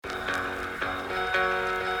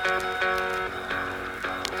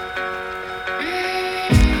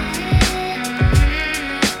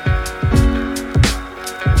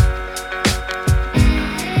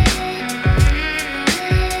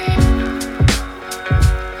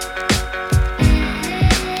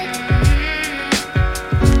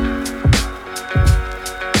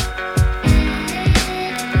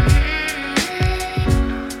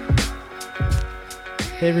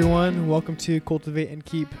everyone. Welcome to Cultivate and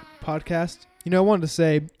Keep podcast. You know, I wanted to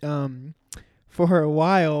say, for a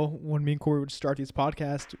while, when me and Corey would start these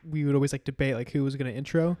podcasts, we would always like debate like who was going to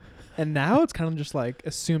intro, and now it's kind of just like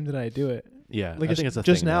assumed that I do it. Yeah, Like I think it's a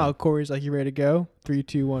just thing now, Corey's like, "You ready to go? 3,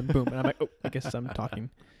 2, 1, boom!" And I'm like, "Oh, I guess I'm talking."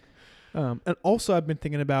 And also, I've been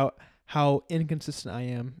thinking about how inconsistent I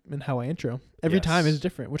am and how I intro. Every time is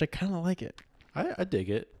different, which I kind of like it. I dig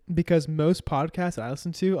it. Because most podcasts that I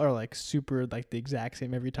listen to are like super like the exact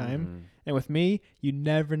same every time. Mm-hmm. And with me, you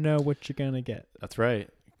never know what you're going to get. That's right.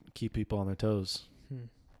 Keep people on their toes. Hmm.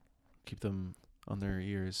 Keep them on their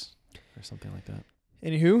ears or something like that.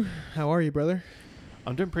 Anywho, how are you, brother?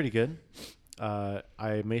 I'm doing pretty good.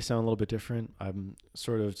 I may sound a little bit different. I'm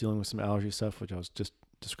sort of dealing with some allergy stuff, which I was just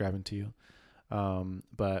describing to you.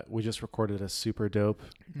 But we just recorded a super dope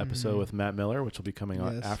episode with Matt Miller, which will be coming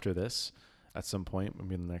out after this at some point,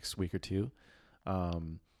 maybe in the next week or two.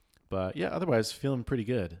 But yeah, otherwise feeling pretty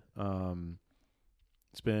good.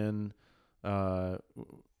 It's been,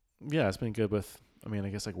 it's been good with, I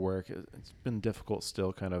guess like work. It's been difficult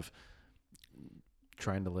still kind of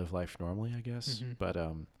trying to live life normally, I guess. Mm-hmm. But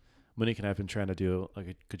Monique and I have been trying to do like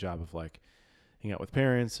a good job of like hanging out with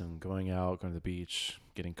parents and going out, going to the beach,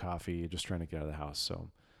 getting coffee, just trying to get out of the house. So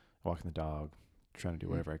walking the dog, trying to do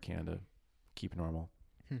whatever I can to keep normal.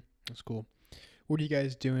 That's cool. What are you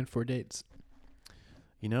guys doing for dates?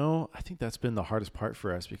 You know, I think that's been the hardest part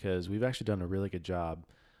for us because we've actually done a really good job.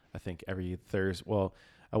 I think every Thursday, well,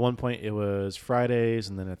 at one point it was Fridays,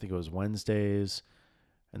 and then I think it was Wednesdays,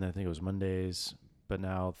 and then I think it was Mondays. But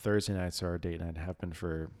now Thursday nights are our date night, have been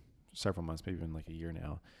for several months, maybe even like a year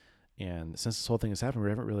now. And since this whole thing has happened, we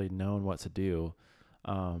haven't really known what to do.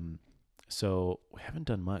 So we haven't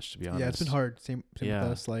done much, to be honest. Yeah, it's been hard. Same with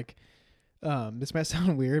us. Like, this might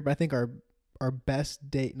sound weird, but I think our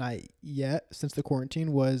best date night yet since the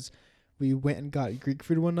quarantine was we went and got Greek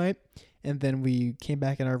food one night, and then we came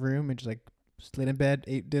back in our room and just like laid in bed,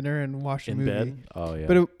 ate dinner, and watched a movie. In bed? Oh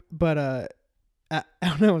yeah. But I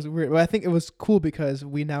don't know. It was weird. But I think it was cool because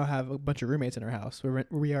we now have a bunch of roommates in our house.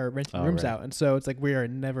 We are renting rooms out, and so it's like we are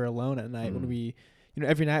never alone at night when we. You know,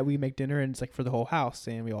 every night we make dinner, and it's like for the whole house,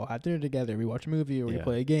 and we all have dinner together. We watch a movie or we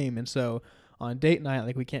play a game, and so on date night,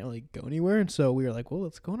 like we can't really go anywhere, and so we were like, well,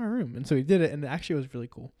 let's go in our room, and so we did it, and actually it was really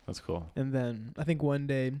cool. That's cool. And then I think one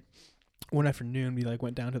afternoon, we like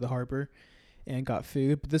went down to the harbor and got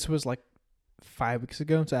food, but this was like 5 weeks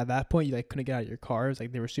ago, and so at that point, you like couldn't get out of your car. It was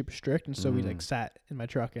like they were super strict, and so we like sat in my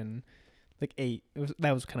truck and like ate.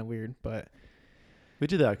 That was kind of weird, but. We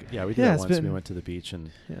did that. Yeah, we did that once. We went to the beach and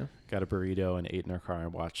got a burrito and ate in our car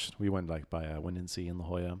and watched. We went like by Windansea in La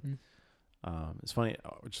Jolla. It's funny.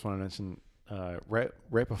 I just want to mention right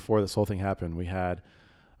before this whole thing happened, we had,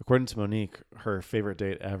 according to Monique, her favorite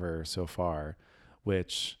date ever so far,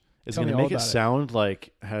 which is going to make it sound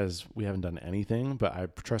like we haven't done anything.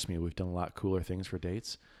 But trust me, we've done a lot cooler things for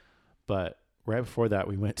dates. But right before that,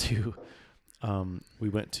 we went to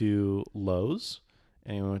Lowe's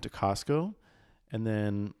and we went to Costco. And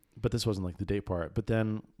then, but this wasn't like the date part. But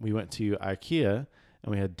then we went to IKEA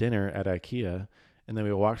and we had dinner at IKEA. And then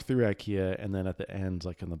we walked through IKEA. And then at the end,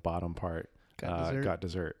 like in the bottom part, got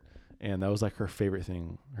dessert. And that was like her favorite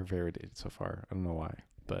thing, her favorite date so far. I don't know why,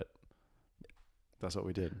 but that's what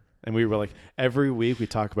we did. And we were like, every week we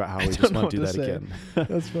talk about how we just want to do that again.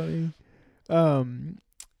 That's funny. A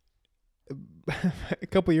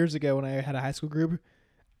couple years ago when I had a high school group,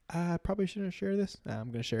 I probably shouldn't share this.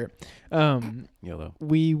 I'm going to share it. YOLO.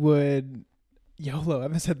 YOLO. I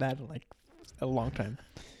haven't said that in like a long time.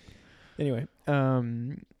 Anyway,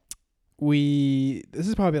 this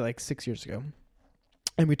is probably like 6 years ago.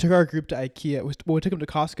 And we took our group to IKEA. We took them to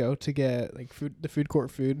Costco to get like the food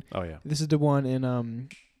court food. Oh yeah. This is the one in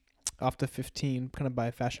off the 15, kind of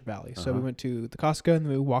by Fashion Valley. So we went to the Costco and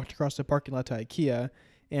then we walked across the parking lot to IKEA.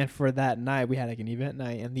 And for that night, we had like an event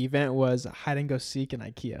night, and the event was hide and go seek in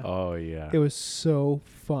IKEA. Oh yeah, it was so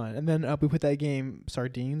fun. And then we put that game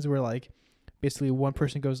Sardines, where like basically one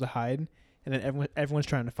person goes to hide, and then everyone's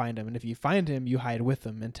trying to find him. And if you find him, you hide with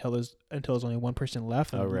him until there's only one person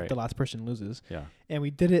left, and the last person loses. Yeah. And we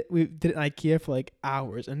did it in IKEA for like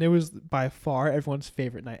hours, and it was by far everyone's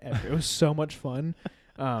favorite night ever. It was so much fun.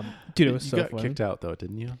 Dude, it was so fun. You got kicked out though,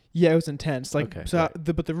 didn't you? Yeah, it was intense. Like, okay, so,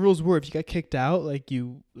 but the rules were if you got kicked out,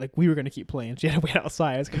 we were gonna keep playing. So you had to wait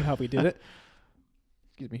outside. That's kind of how we did it.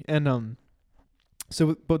 Excuse me. And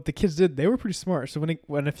but the kids they were pretty smart. So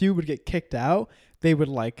when a few would get kicked out, they would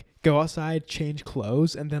like go outside, change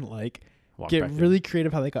clothes, and then like get really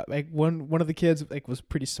creative. How they got like one of the kids like was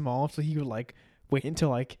pretty small, so he would like wait until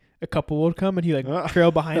like a couple would come and he like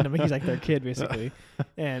trail behind him. And he's like their kid basically.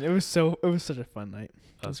 And it was such a fun night.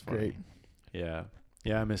 That's great. Yeah.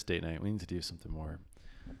 Yeah, I miss date night. We need to do something more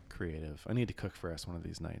creative. I need to cook for us one of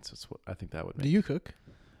these nights. That's what I think that would make. Do you cook?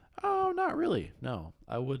 Oh, not really. No,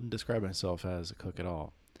 I wouldn't describe myself as a cook at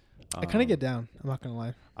all. I kind of get down. I'm not going to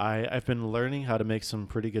lie. I've been learning how to make some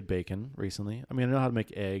pretty good bacon recently. I mean, I know how to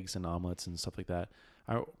make eggs and omelets and stuff like that.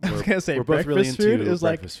 I was going to say, breakfast really food is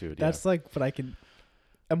breakfast food. That's like what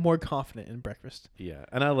I'm more confident in breakfast. Yeah,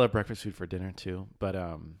 and I love breakfast food for dinner too. But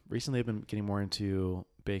recently I've been getting more into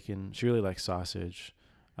bacon. She really likes sausage.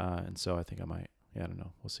 And so I think I might. Yeah, I don't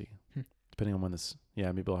know. We'll see. Depending on when this.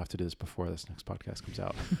 Yeah, maybe I'll have to do this before this next podcast comes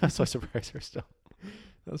out. So I surprise her still.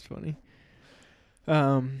 That's funny.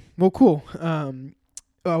 Well, cool.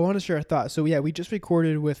 I want to share a thought. So yeah, we just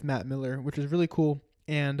recorded with Matt Miller, which was really cool.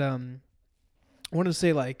 And I wanted to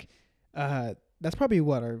say that's probably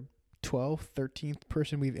what our 12th, 13th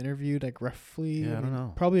person we've interviewed, like roughly. Yeah, I don't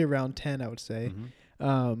know. Probably around 10, I would say.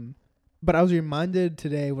 But I was reminded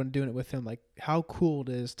today when doing it with him, like how cool it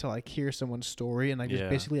is to like hear someone's story and like just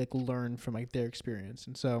basically like learn from like their experience.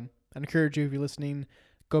 And so I encourage you, if you're listening,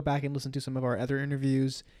 go back and listen to some of our other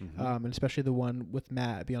interviews, and especially the one with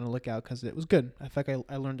Matt. Be on the lookout because it was good. I feel like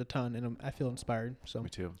I learned a ton and I feel inspired. So me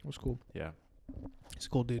too. It was cool. Yeah, it's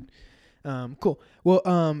cool, dude. Cool.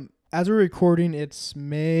 Well, as we're recording, it's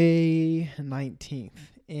May 19th,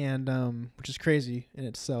 and which is crazy in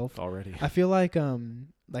itself already. I feel like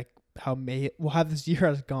how this year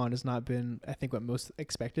has gone has not been, I think, what most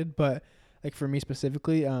expected, but like for me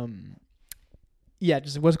specifically,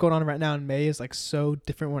 just what's going on right now in May is like so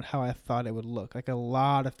different from how I thought it would look. Like a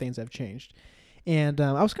lot of things have changed, and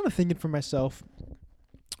I was kind of thinking for myself.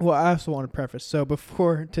 Well, I also want to preface. So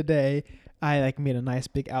before today, I like made a nice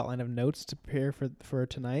big outline of notes to prepare for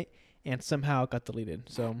tonight, and somehow it got deleted.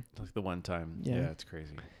 So like the one time, yeah, it's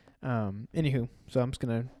crazy. Anywho, so I'm just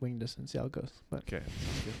gonna wing this and see how it goes. But okay,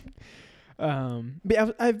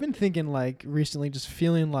 but I've been thinking like recently, just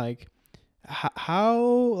feeling like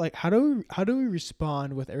how do we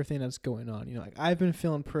respond with everything that's going on? You know, like I've been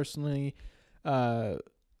feeling personally,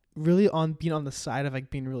 really being on the side of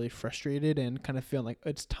like being really frustrated and kind of feeling like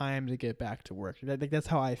it's time to get back to work. Like that's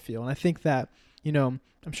how I feel, and I think that, you know,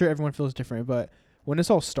 I'm sure everyone feels different, but when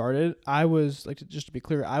this all started, I was like, just to be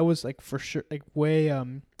clear, I was like for sure like way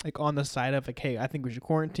like on the side of like, hey, I think we should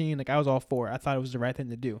quarantine. Like I was all for it. I thought it was the right thing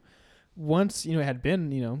to do. Once, you know, it had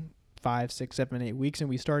been, you know, 5, 6, 7, 8 weeks, and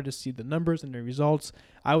we started to see the numbers and the results,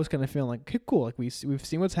 I was kind of feeling like, okay, cool. Like we've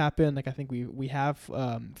seen what's happened. Like I think we have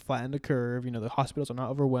flattened the curve. You know, the hospitals are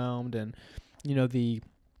not overwhelmed, and you know the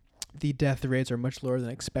death rates are much lower than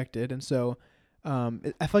expected. And so I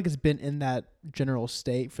feel like it's been in that general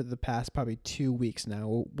state for the past probably 2 weeks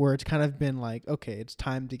now, where it's kind of been like, okay, it's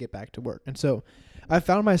time to get back to work. And so I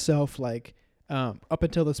found myself like up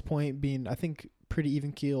until this point being, I think, pretty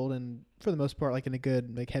even keeled and for the most part like in a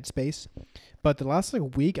good like headspace. But the last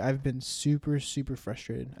like week I've been super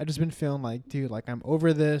frustrated. I've just been feeling like, dude, like I'm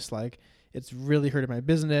over this, like it's really hurting my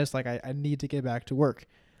business, like I need to get back to work.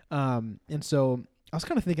 And so I was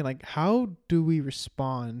kind of thinking like, how do we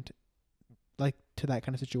respond like to that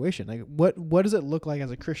kind of situation? Like what does it look like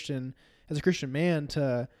as a Christian man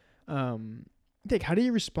to like, how do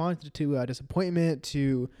you respond to disappointment,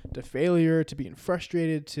 to failure, to being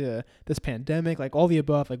frustrated, to this pandemic, like all the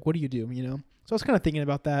above? Like, what do you do, you know? So I was kind of thinking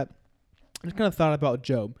about that. I just kind of thought about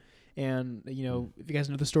Job. And, you know, if you guys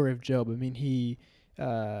know the story of Job, I mean, he,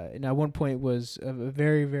 at one point was a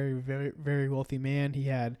very, very, very, very wealthy man. He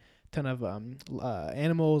had a ton of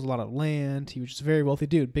animals, a lot of land. He was just a very wealthy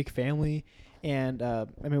dude, big family. And, I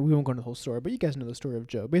mean, we won't go into the whole story, but you guys know the story of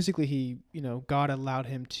Job. Basically, he, you know, God allowed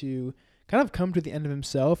him to kind of come to the end of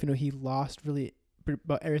himself. You know, he lost really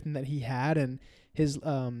about everything that he had, and his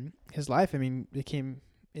life, I mean,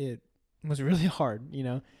 it was really hard, you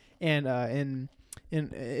know. And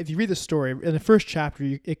if you read the story in the first chapter,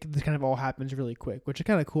 it kind of all happens really quick, which is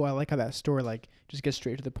kind of cool. I like how that story like just gets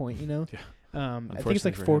straight to the point, you know. Yeah. I think it's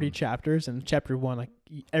like 40 chapters, and chapter 1, like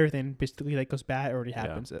everything basically like goes bad already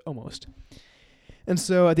happens almost. And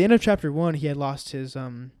so at the end of chapter 1, he had lost his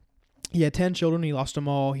he had 10 children. He lost them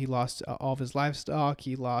all. He lost all of his livestock.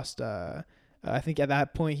 He lost, I think at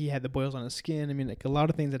that point he had the boils on his skin. I mean, like a lot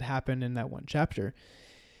of things that happened in that one chapter.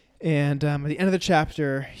 And at the end of the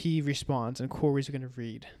chapter, he responds, and Corey's going to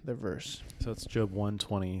read the verse. So it's Job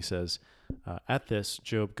 1:20. He says, at this,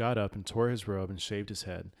 Job got up and tore his robe and shaved his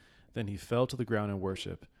head. Then he fell to the ground in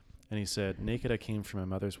worship. And he said, naked I came from my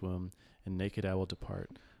mother's womb, and naked I will depart.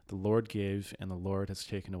 The Lord gave, and the Lord has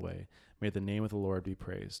taken away. May the name of the Lord be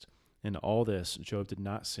praised. In all this, Job did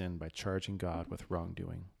not sin by charging God with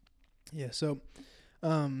wrongdoing. Yeah, so,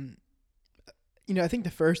 you know, I think the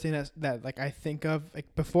first thing that like I think of,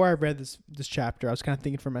 like before I read this chapter, I was kind of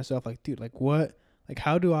thinking for myself, like, dude, like what Like,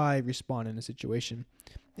 how do I respond in a situation?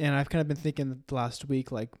 And I've kind of been thinking the last week,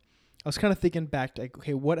 like, I was kind of thinking back to, like,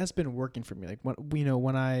 okay, what has been working for me? Like,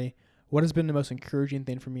 what has been the most encouraging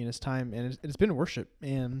thing for me in this time? And it's been worship.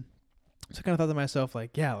 And so I kind of thought to myself,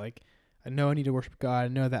 like, yeah, like, I know I need to worship God. I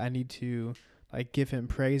know that I need to, like, give him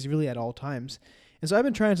praise really at all times. And so I've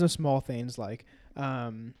been trying some small things, like,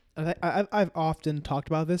 I've often talked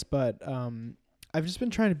about this, but I've just been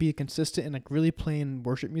trying to be consistent and, like, really playing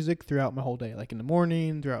worship music throughout my whole day, like in the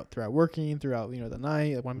morning, throughout working, throughout, the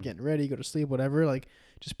night, like when I'm getting ready, go to sleep, whatever. Like,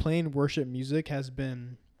 just playing worship music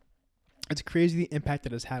it's crazy the impact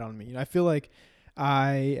that it's had on me. I feel like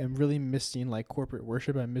I am really missing, like, corporate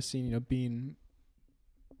worship. I'm missing, being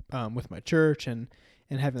with my church and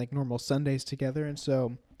having, like, normal Sundays together. And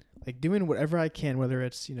so, like, doing whatever I can, whether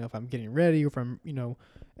it's, if I'm getting ready or if I'm,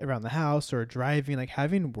 around the house or driving, like,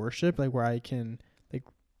 having worship, like, where I can,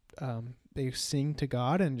 like, sing to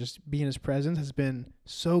God and just be in his presence has been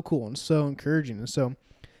so cool and so encouraging. And so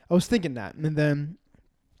I was thinking that. And then,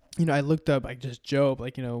 I looked up, like, just Job,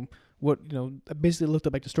 like, I basically looked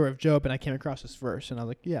up, like, the story of Job, and I came across this verse, and I was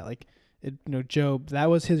like, yeah, like, Job, that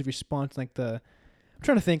was his response. Like, I'm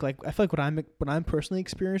trying to think, like, I feel like what I'm personally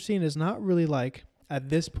experiencing is not really, like, at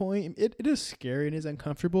this point, it is scary and is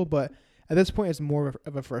uncomfortable, but at this point, it's more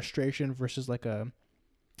of a frustration versus, like, I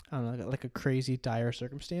don't know, like a crazy dire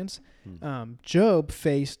circumstance. Job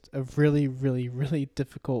faced a really, really, really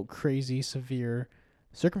difficult, crazy, severe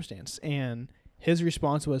circumstance, and his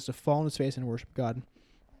response was to fall on his face and worship God.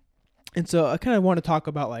 And so I kind of want to talk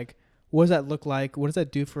about, like, what does that look like? What does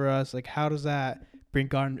that do for us? Like, how does that bring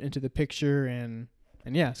God into the picture? And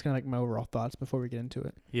yeah, it's kind of like my overall thoughts before we get into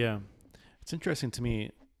it. Yeah. It's interesting to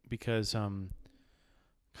me because,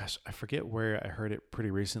 gosh, I forget where I heard it pretty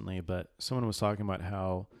recently, but someone was talking about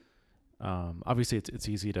how, obviously it's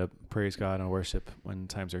easy to praise God and worship when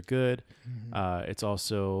times are good. Mm-hmm. It's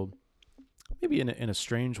also maybe in a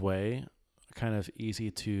strange way, kind of easy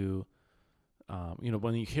to,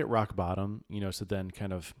 when you hit rock bottom, so then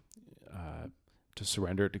kind of to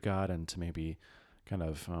surrender to God and to maybe kind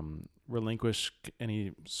of relinquish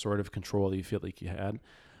any sort of control that you feel like you had.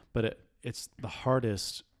 But it's the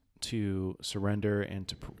hardest to surrender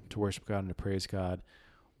and to worship God and to praise God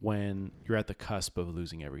when you're at the cusp of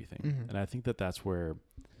losing everything. Mm-hmm. And I think that's where,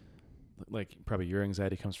 like, probably your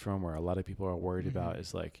anxiety comes from, where a lot of people are worried mm-hmm. about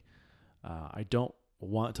is, like, I don't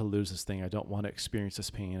want to lose this thing. I don't want to experience this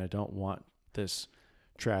pain. I don't want this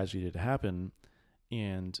tragedy to happen.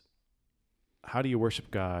 And how do you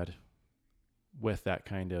worship God with that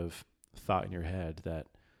kind of thought in your head that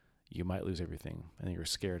you might lose everything and you're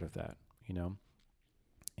scared of that,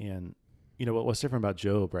 And, what's different about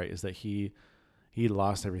Job, right, is that he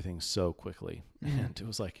lost everything so quickly. Mm-hmm. And it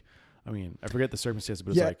was like, I mean, I forget the circumstances,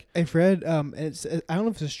 but it's like, I've read, I don't know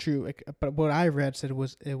if this is true, like, but what I read said it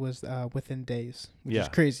was within days, which is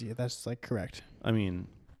crazy. That's, like, correct. I mean,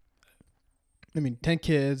 10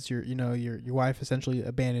 kids, your wife essentially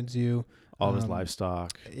abandons you. All his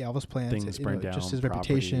livestock. Yeah, all his plans. Things burned down. Just his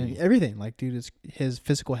reputation, everything. Like, dude, it's his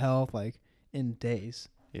physical health, like, in days.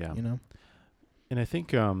 Yeah. And I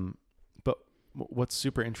think, but what's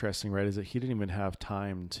super interesting, right, is that he didn't even have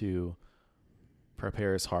time to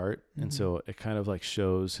prepare his heart. Mm-hmm. And so it kind of, like,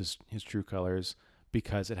 shows his true colors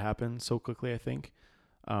because it happened so quickly, I think.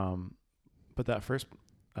 But that first,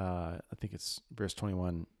 I think it's verse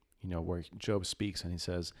 21, where Job speaks and he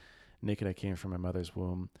says, "Naked I came from my mother's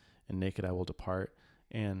womb, and naked I will depart."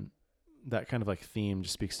 And that kind of, like, theme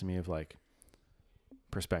just speaks to me of, like,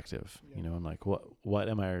 perspective, and, like, what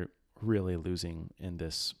am I really losing in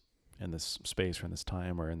this space or in this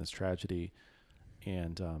time or in this tragedy?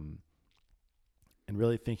 And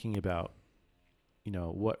really thinking about,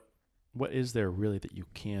 what is there really that you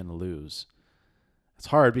can lose? It's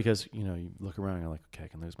hard because, you look around and you're like, okay, I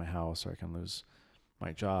can lose my house, or I can lose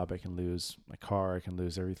my job, I can lose my car, I can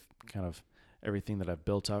lose everything that I've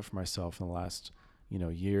built up for myself in the last,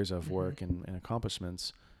 years of mm-hmm. work and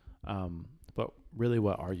accomplishments. But really,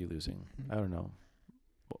 what are you losing? Mm-hmm. I don't know.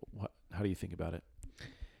 How do you think about it?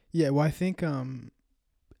 Yeah, well, I think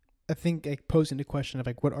like, posing the question of,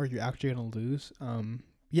 like, what are you actually going to lose?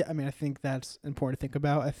 I think that's important to think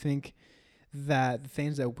about. I think that the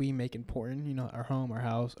things that we make important, our home, our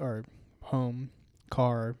house, our home,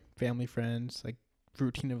 car, family, friends, like,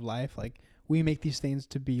 routine of life, like, we make these things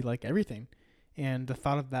to be, like, everything. And the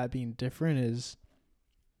thought of that being different is,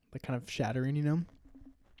 like, kind of shattering,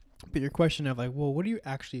 But your question of, like, well, what are you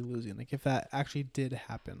actually losing? Like, if that actually did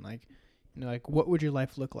happen, like, like, what would your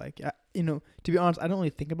life look like? To be honest, I don't really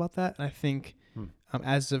think about that. And I think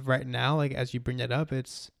as of right now, like, as you bring that up,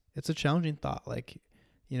 it's a challenging thought. Like,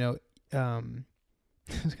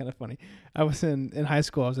 It's kind of funny. I was in high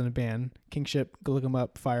school. I was in a band, Kingship. Go look them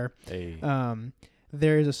up. Fire. Hey.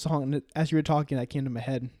 There is a song, as you were talking, that came to my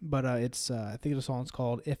head. But it's I think the song's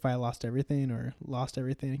called "If I Lost Everything" or "Lost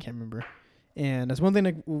Everything." I can't remember. And that's one thing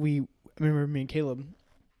that I remember me and Caleb.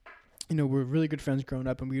 We're really good friends growing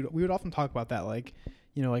up, and we would often talk about that, like,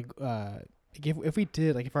 if we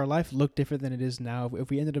did, like, if our life looked different than it is now, if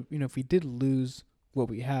we ended up, if we did lose what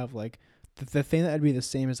we have, like, the thing that would be the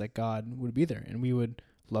same as, like, God would be there, and we would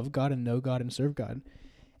love God and know God and serve God.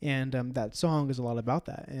 And that song is a lot about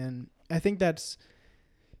that. And I think this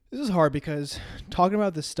is hard because talking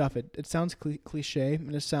about this stuff, it sounds cliche,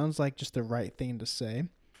 and it sounds like just the right thing to say.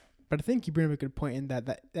 But I think you bring up a good point in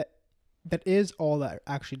that is all that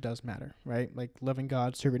actually does matter, right? Like, loving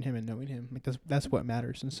God, serving Him, and knowing Him. Like, that's what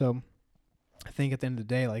matters. And so I think at the end of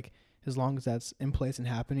the day, like, as long as that's in place and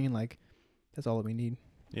happening, like, that's all that we need.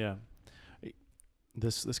 Yeah.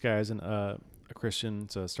 This guy isn't a Christian.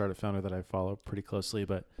 It's a startup founder that I follow pretty closely,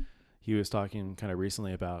 but he was talking kind of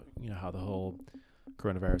recently about, how the whole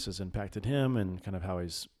coronavirus has impacted him and kind of how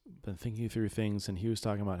he's been thinking through things. And he was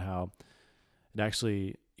talking about how it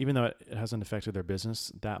actually, even though it hasn't affected their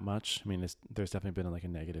business that much, I mean, there's definitely been like a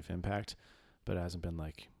negative impact, but it hasn't been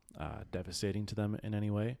like devastating to them in any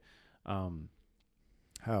way.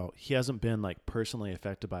 How he hasn't been like personally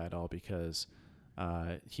affected by it all because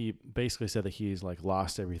he basically said that he's like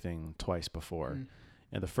lost everything twice before.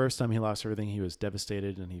 And the first time he lost everything, he was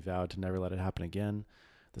devastated and he vowed to never let it happen again.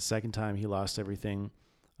 The second time he lost everything,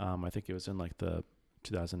 I think it was in like the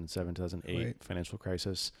 2007, 2008 financial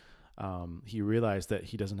crisis. He realized that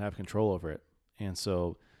he doesn't have control over it. And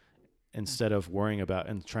so instead of worrying about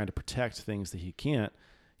and trying to protect things that he can't,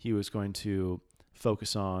 he was going to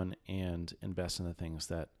focus on and invest in the things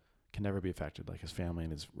that can never be affected, like his family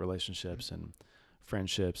and his relationships and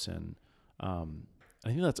friendships. And I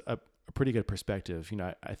think that's a pretty good perspective.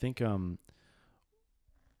 I think,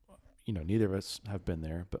 neither of us have been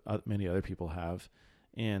there, but many other people have.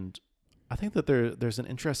 And I think that there's an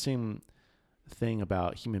interesting thing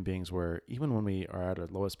about human beings where even when we are at our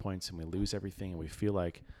lowest points and we lose everything and we feel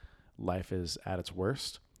like life is at its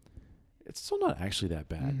worst, it's still not actually that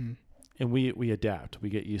bad. Mm-hmm. And we adapt, we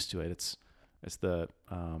get used to it. It's the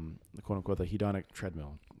quote unquote, the hedonic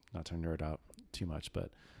treadmill, not to nerd out too much,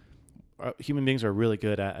 but human beings are really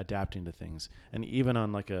good at adapting to things. And even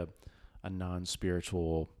on like a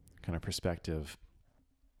non-spiritual kind of perspective,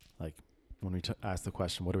 like when we ask the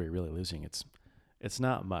question, what are we really losing? It's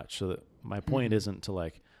not much. So my point isn't to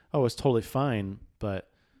like, oh, it's totally fine. But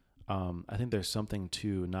I think there's something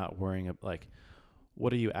to not worrying about, like,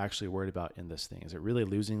 what are you actually worried about in this thing? Is it really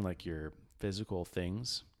losing like your physical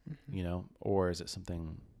things, or is it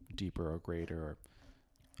something deeper or greater?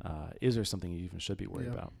 Or is there something you even should be worried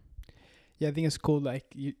about? Yeah, I think it's cool. Like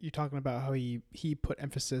you're talking about how he put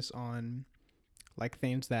emphasis on like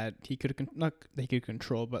things that he could not that he could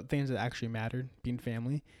control, but things that actually mattered, being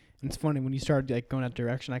family. And it's funny when you started like going that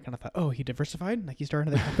direction, I kind of thought, oh, he diversified, like he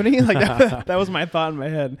started another company. Like that was my thought in my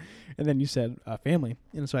head. And then you said family,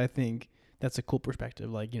 and so I think that's a cool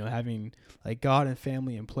perspective. Like having like God and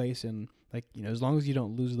family in place, and like as long as you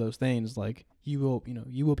don't lose those things, like you will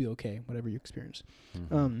be okay, whatever you experience.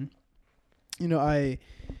 Mm-hmm. I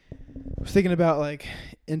was thinking about like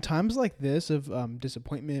in times like this of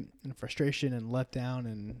disappointment and frustration and letdown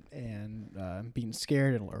and being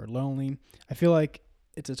scared or lonely. I feel like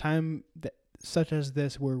it's a time that such as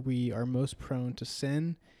this where we are most prone to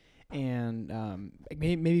sin and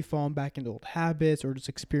maybe falling back into old habits or just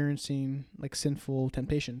experiencing like sinful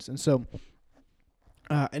temptations. And so,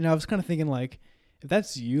 and I was kind of thinking like, if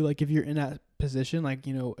that's you, like if you're in that position, like,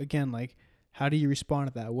 again, like, how do you respond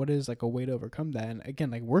to that? What is like a way to overcome that? And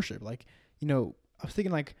again, like worship, like, I was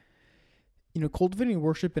thinking like, cultivating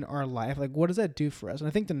worship in our life, like what does that do for us? And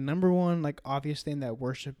I think the number one, like obvious thing that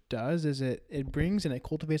worship does is it brings and it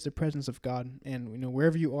cultivates the presence of God. And,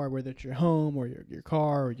 wherever you are, whether it's your home or your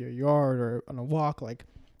car or your yard or on a walk, like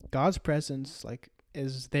God's presence, like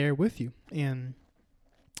is there with you. And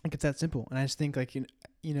like, it's that simple. And I just think like,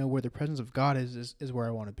 where the presence of God is where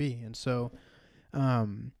I want to be. And so,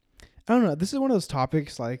 I don't know. This is one of those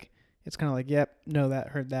topics, like, it's kind of like, yep, know that,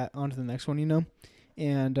 heard that, on to the next one,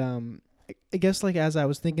 And I guess, like, as I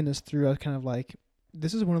was thinking this through, I was kind of like,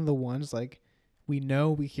 this is one of the ones, like, we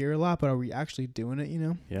hear a lot, but are we actually doing it,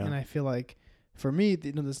 Yeah. And I feel like, for me,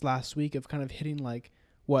 this last week of kind of hitting, like,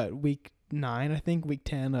 week 9, I think, week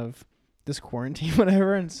 10 of this quarantine,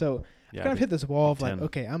 whatever. And so I kind of hit this wall of, like, 10.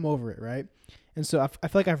 Okay, I'm over it, right? And so I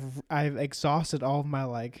feel like I've exhausted all of my,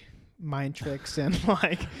 like, mind tricks and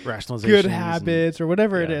like good habits or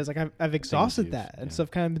whatever it is. Like I've exhausted that. And so I've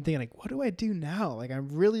kind of been thinking like, what do I do now? Like I'm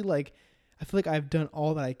really like, I feel like I've done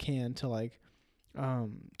all that I can to like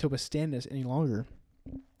to withstand this any longer.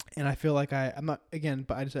 And I feel like I'm not, again,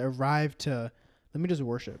 but I just arrived to, let me just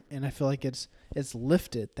worship. And I feel like it's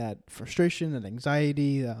lifted that frustration and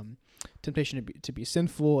anxiety, temptation to be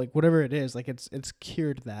sinful, like whatever it is, like it's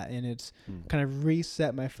cured that, and it's kind of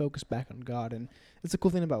reset my focus back on God. And it's the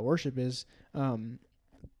cool thing about worship is,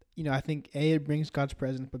 I think A, it brings God's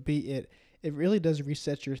presence, but B, it really does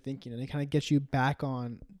reset your thinking, and it kind of gets you back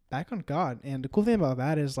on God. And the cool thing about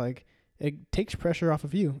that is like it takes pressure off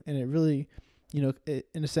of you, and it really, it,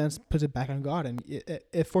 in a sense, puts it back on God, and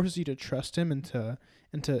it forces you to trust Him and to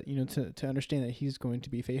understand that He's going to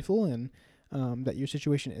be faithful, and that your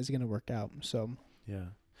situation is going to work out. So yeah,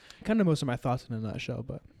 kind of most of my thoughts in a nutshell.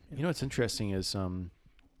 But what's interesting is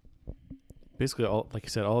basically all, like you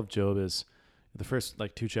said, all of Job is the first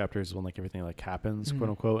like 2 chapters when like everything like happens, quote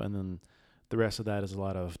unquote, and then the rest of that is a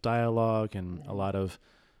lot of dialogue and a lot of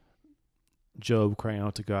Job crying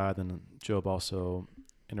out to God, and Job also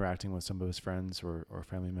interacting with some of his friends or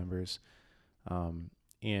family members.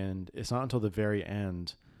 And it's not until the very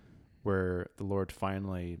end where the Lord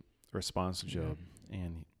finally responds to Job,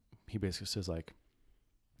 and he basically says like,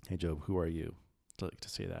 "Hey Job, who are you to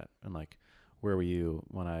say that? And like, where were you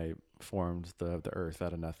when I formed the earth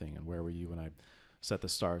out of nothing? And where were you when I set the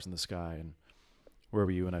stars in the sky? And where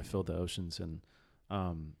were you when I filled the oceans?" And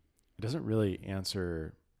it doesn't really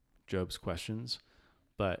answer Job's questions,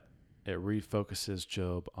 but it refocuses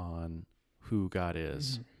Job on who God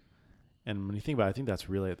is. Mm-hmm. And when you think about it, I think that's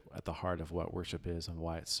really at the heart of what worship is and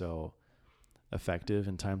why it's so effective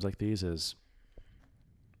in times like these is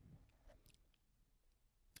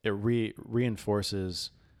it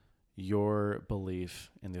reinforces your belief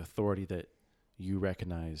in the authority that you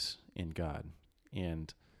recognize in God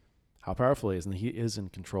and how powerful He is, and that He is in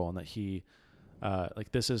control, and that He,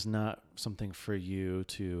 this is not something for you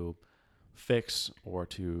to fix or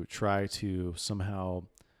to try to somehow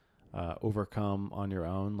overcome on your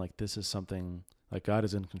own. Like, this is something like God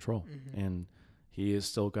is in control, and He is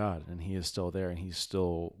still God, and He is still there, and He's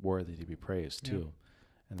still worthy to be praised too.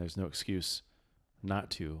 And there's no excuse not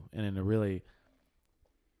to. And in a really,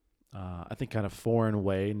 I think, kind of foreign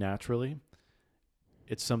way, naturally,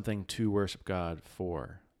 it's something to worship God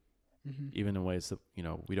for, even in ways that,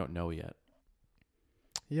 we don't know yet.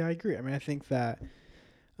 Yeah, I agree. I mean, I think that,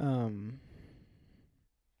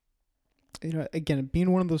 again,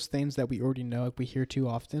 being one of those things that we already know, like we hear too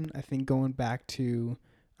often, I think going back to,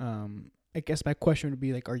 I guess my question would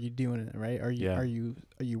be like, are you doing it right? Are you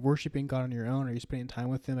worshiping God on your own? Are you spending time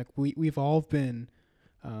with Him? Like we've all been,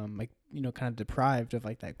 kind of deprived of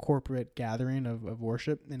like that corporate gathering of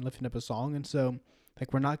worship and lifting up a song. And so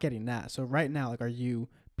like, we're not getting that. So right now, like, are you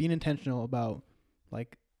being intentional about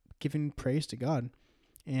like giving praise to God?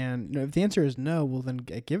 And if the answer is no, well then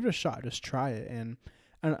give it a shot. Just try it. And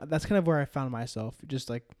that's kind of where I found myself, just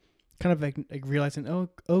like kind of like realizing,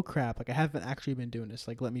 oh crap, like I haven't actually been doing this.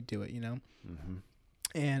 Like, let me do it,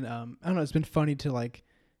 And I don't know, it's been funny to like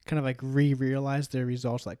kind of like realize the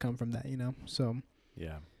results that come from that, So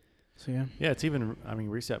yeah. Yeah, it's even,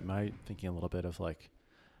 reset my thinking a little bit of like,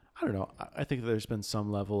 I don't know, I think there's been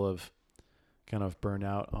some level of kind of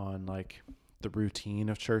burnout on like the routine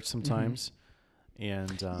of church sometimes.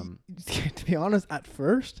 And to be honest, at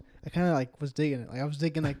first I kind of like was digging it. Like I was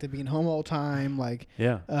digging like the being home all the time. Like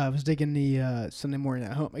I was digging the Sunday morning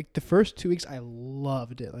at home. Like the first 2 weeks, I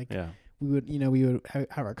loved it. Like we would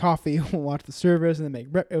have our coffee, watch the service, and then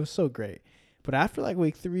make breakfast. It was so great. But after like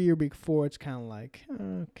week 3 or week 4, it's kind of like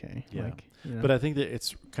okay. Yeah. Like, But I think that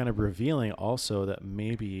it's kind of revealing also that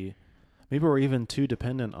maybe we're even too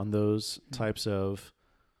dependent on those types of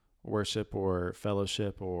worship or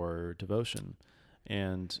fellowship or devotion.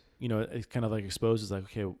 And, it kind of like exposes like,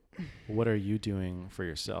 okay, what are you doing for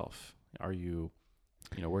yourself? Are you,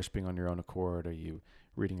 worshiping on your own accord? Are you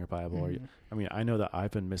reading your Bible? Are you, I know that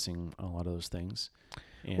I've been missing a lot of those things.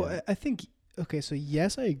 And well, I think, okay, so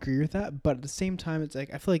yes, I agree with that. But at the same time, it's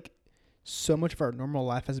like, I feel like so much of our normal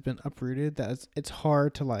life has been uprooted that it's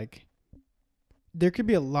hard to like, there could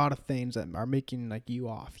be a lot of things that are making like you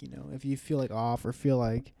off, if you feel like off or feel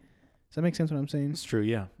like, does that make sense what I'm saying? It's true.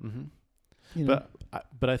 Yeah. Mm-hmm.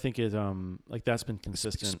 But I think it like that's been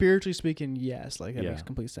consistent. Spiritually speaking, yes, like that makes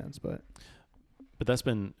complete sense. But that's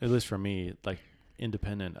been, at least for me, like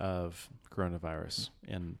independent of coronavirus,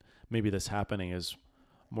 and maybe this happening is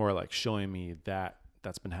more like showing me that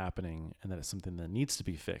that's been happening and that it's something that needs to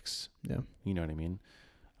be fixed. Yeah, you know what I mean.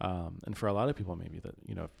 And for a lot of people, maybe that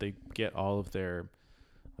if they get all of their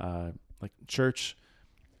like church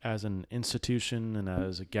as an institution and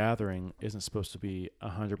as a gathering isn't supposed to be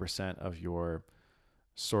 100% of your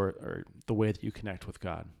or the way that you connect with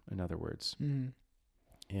God, in other words.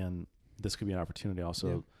 And this could be an opportunity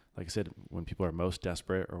also, like I said, when people are most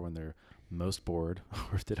desperate or when they're most bored,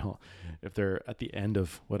 or if they're at the end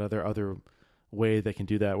of what other way they can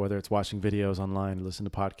do that, whether it's watching videos online or listen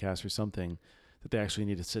to podcasts or something, that they actually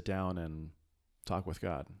need to sit down and talk with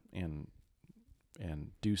God and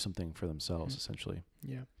do something for themselves, essentially.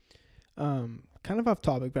 Yeah. Kind of off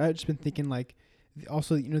topic, but I've just been thinking like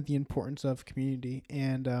also, the importance of community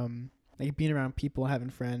and like being around people, having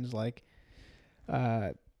friends, like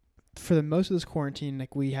for the most of this quarantine,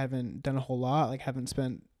 like we haven't done a whole lot, like haven't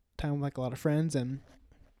spent time with like a lot of friends. And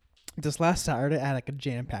this last Saturday I had like a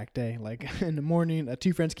jam-packed day. Like in the morning,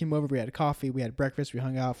 2 friends came over, we had coffee, we had breakfast, we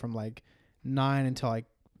hung out from like 9 until like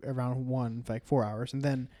around 1 for like 4 hours. And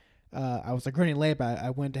then I was like running late, but I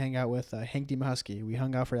went to hang out with Hank D. Mahusky. We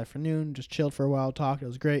hung out for the afternoon, just chilled for a while, talked. It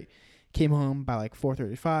was great. Came home by like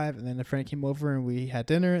 4:35, and then a friend came over and we had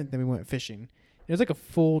dinner, and then we went fishing. It was like a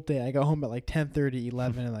full day. I got home at like 10:30,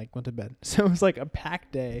 11, and like went to bed. So it was like a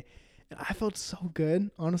packed day, and I felt so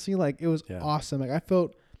good. Honestly, like it was awesome. Like I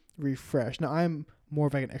felt refreshed. Now I'm more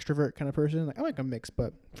of like an extrovert kind of person. Like I'm like a mix,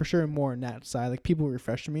 but for sure more on that side. Like people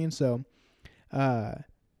refreshed me, and so I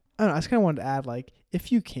don't know. I just kind of wanted to add, like,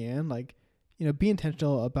 if you can, like, be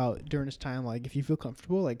intentional about during this time. Like if you feel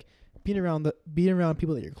comfortable, like being around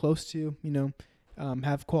people that you're close to,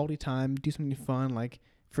 have quality time, do something fun. Like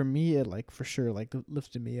for me, it like for sure like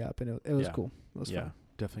lifted me up, and it was cool. It was fun.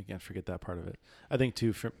 Definitely can't forget that part of it. I think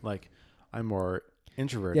too, for like I'm more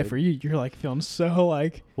introverted. Yeah, for you're like feeling so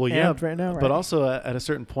like amped right now, right? But also at a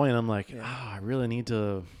certain point, I'm like, I really need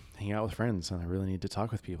to hang out with friends, and I really need to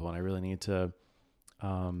talk with people, and I really need to,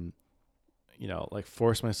 like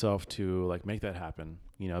force myself to like make that happen,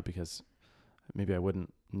 because maybe I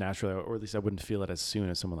wouldn't naturally, or at least I wouldn't feel it as soon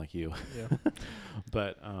as someone like you. Yeah.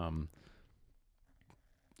 But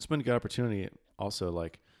it's been a good opportunity also,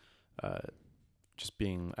 like just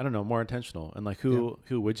being, I don't know, more intentional, and like who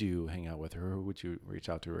would you hang out with, or who would you reach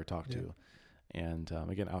out to or talk to? And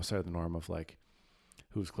again, outside of the norm of like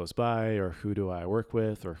who's close by, or who do I work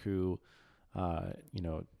with, or who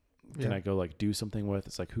can I go like do something with.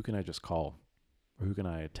 It's like, who can I just call, or who can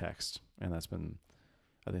I text? And that's been,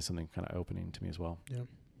 I think, something kind of opening to me as well. Yeah.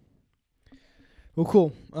 Well,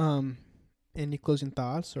 cool. Any closing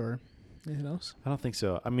thoughts or anything else? I don't think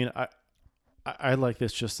so. I mean, I like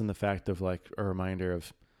this just in the fact of like a reminder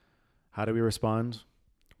of how do we respond?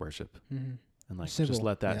 Worship. And like simple. Just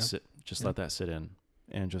let that sit. Just let that sit in,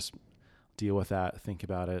 and just deal with that. Think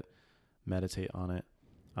about it. Meditate on it.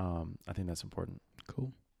 I think that's important.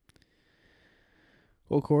 Cool.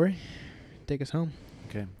 Well, Corey, take us home.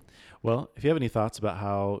 Okay. Well, if you have any thoughts about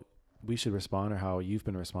how we should respond or how you've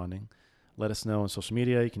been responding, let us know on social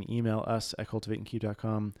media. You can email us at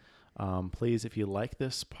cultivateandkeep.com. Please, if you like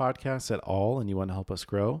this podcast at all and you want to help us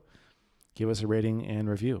grow, give us a rating and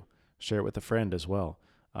review. Share it with a friend as well.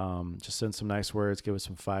 Just send some nice words. Give us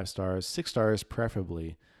some 5 stars, 6 stars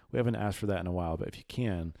preferably. We haven't asked for that in a while, but if you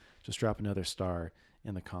can, just drop another star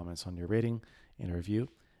in the comments on your rating and review.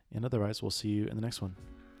 And otherwise, we'll see you in the next one.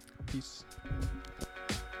 Peace.